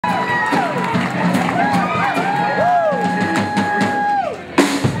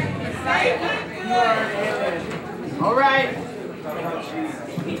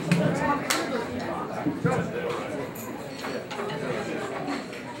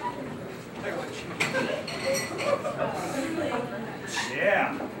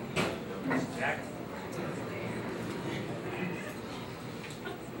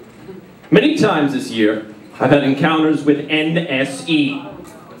times this year, I've had encounters with NSE.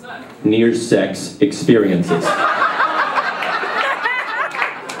 Near-sex experiences.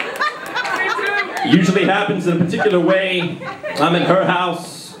 Usually happens in a particular way. I'm in her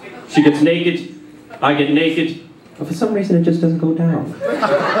house, she gets naked, I get naked, but for some reason it just doesn't go down.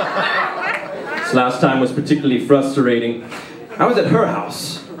 This last time was particularly frustrating. I was at her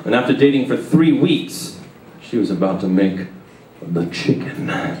house, and after dating for 3 weeks, she was about to make the chicken.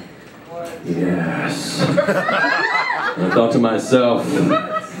 Yes. And I thought to myself,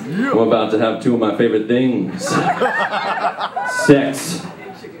 I'm about to have two of my favorite things. Sex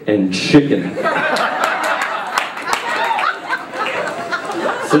and chicken.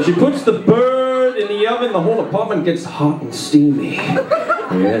 So she puts the bird in the oven, the whole apartment gets hot and steamy.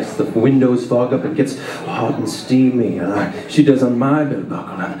 Yes, the windows fog up, it gets hot and steamy. She does on my belt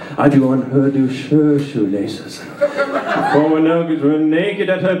buckle, and I do on her shoelaces. Before we know it, we're naked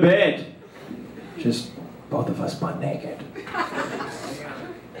at her bed. Just both of us butt naked.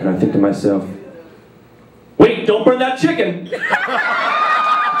 And I think to myself, wait, don't burn that chicken!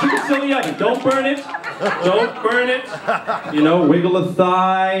 Chicken's still in the oven, don't burn it! Don't burn it! You know, wiggle a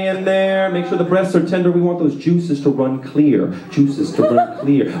thigh in there, make sure the breasts are tender, we want those juices to run clear. Juices to run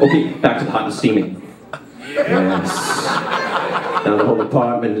clear. Okay, back to the hot and steamy. Yes. Now the whole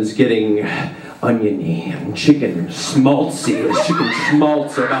apartment is getting oniony and chicken schmaltzy. The chicken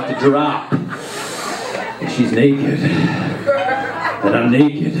schmaltz are about to drop. And she's naked. And I'm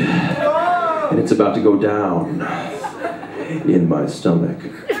naked. And it's about to go down in my stomach.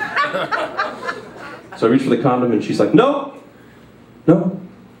 So I reach for the condom and she's like, no, no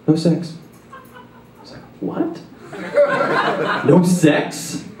sex. I was like, what? No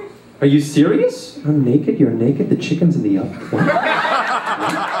sex? Are you serious? I'm naked, you're naked, the chicken's in the oven. What?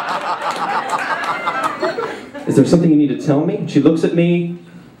 Is there something you need to tell me? She looks at me,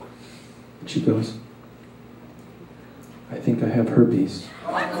 and she goes, I think I have herpes.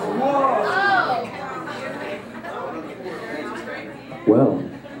 Well.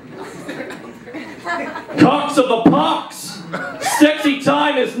 Cocks of the pox! Sexy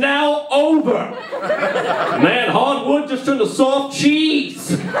time is now over! Man, hardwood just turned to soft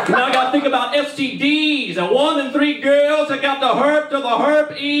cheese! Now I gotta think about STDs, and 1 in 3 girls that got the herp to the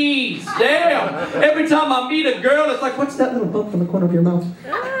herpes! Damn! Every time I meet a girl, it's like, what's that little bump in the corner of your mouth?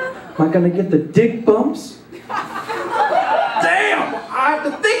 Am I gonna get the dick bumps? Damn! I have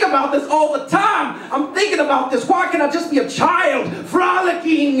to think about this all the time! I'm thinking about this. Why can't I just be a child,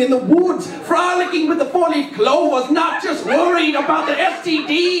 frolicking in the woods, frolicking with the 4-leaf clovers, not just worried about the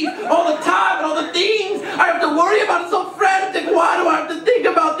STDs all the time and all the things I have to worry about? It's so frantic. Why do I have to think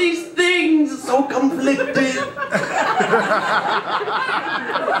about these things? It's so conflicted.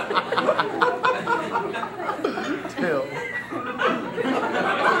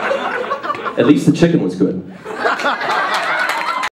 At least the chicken was good.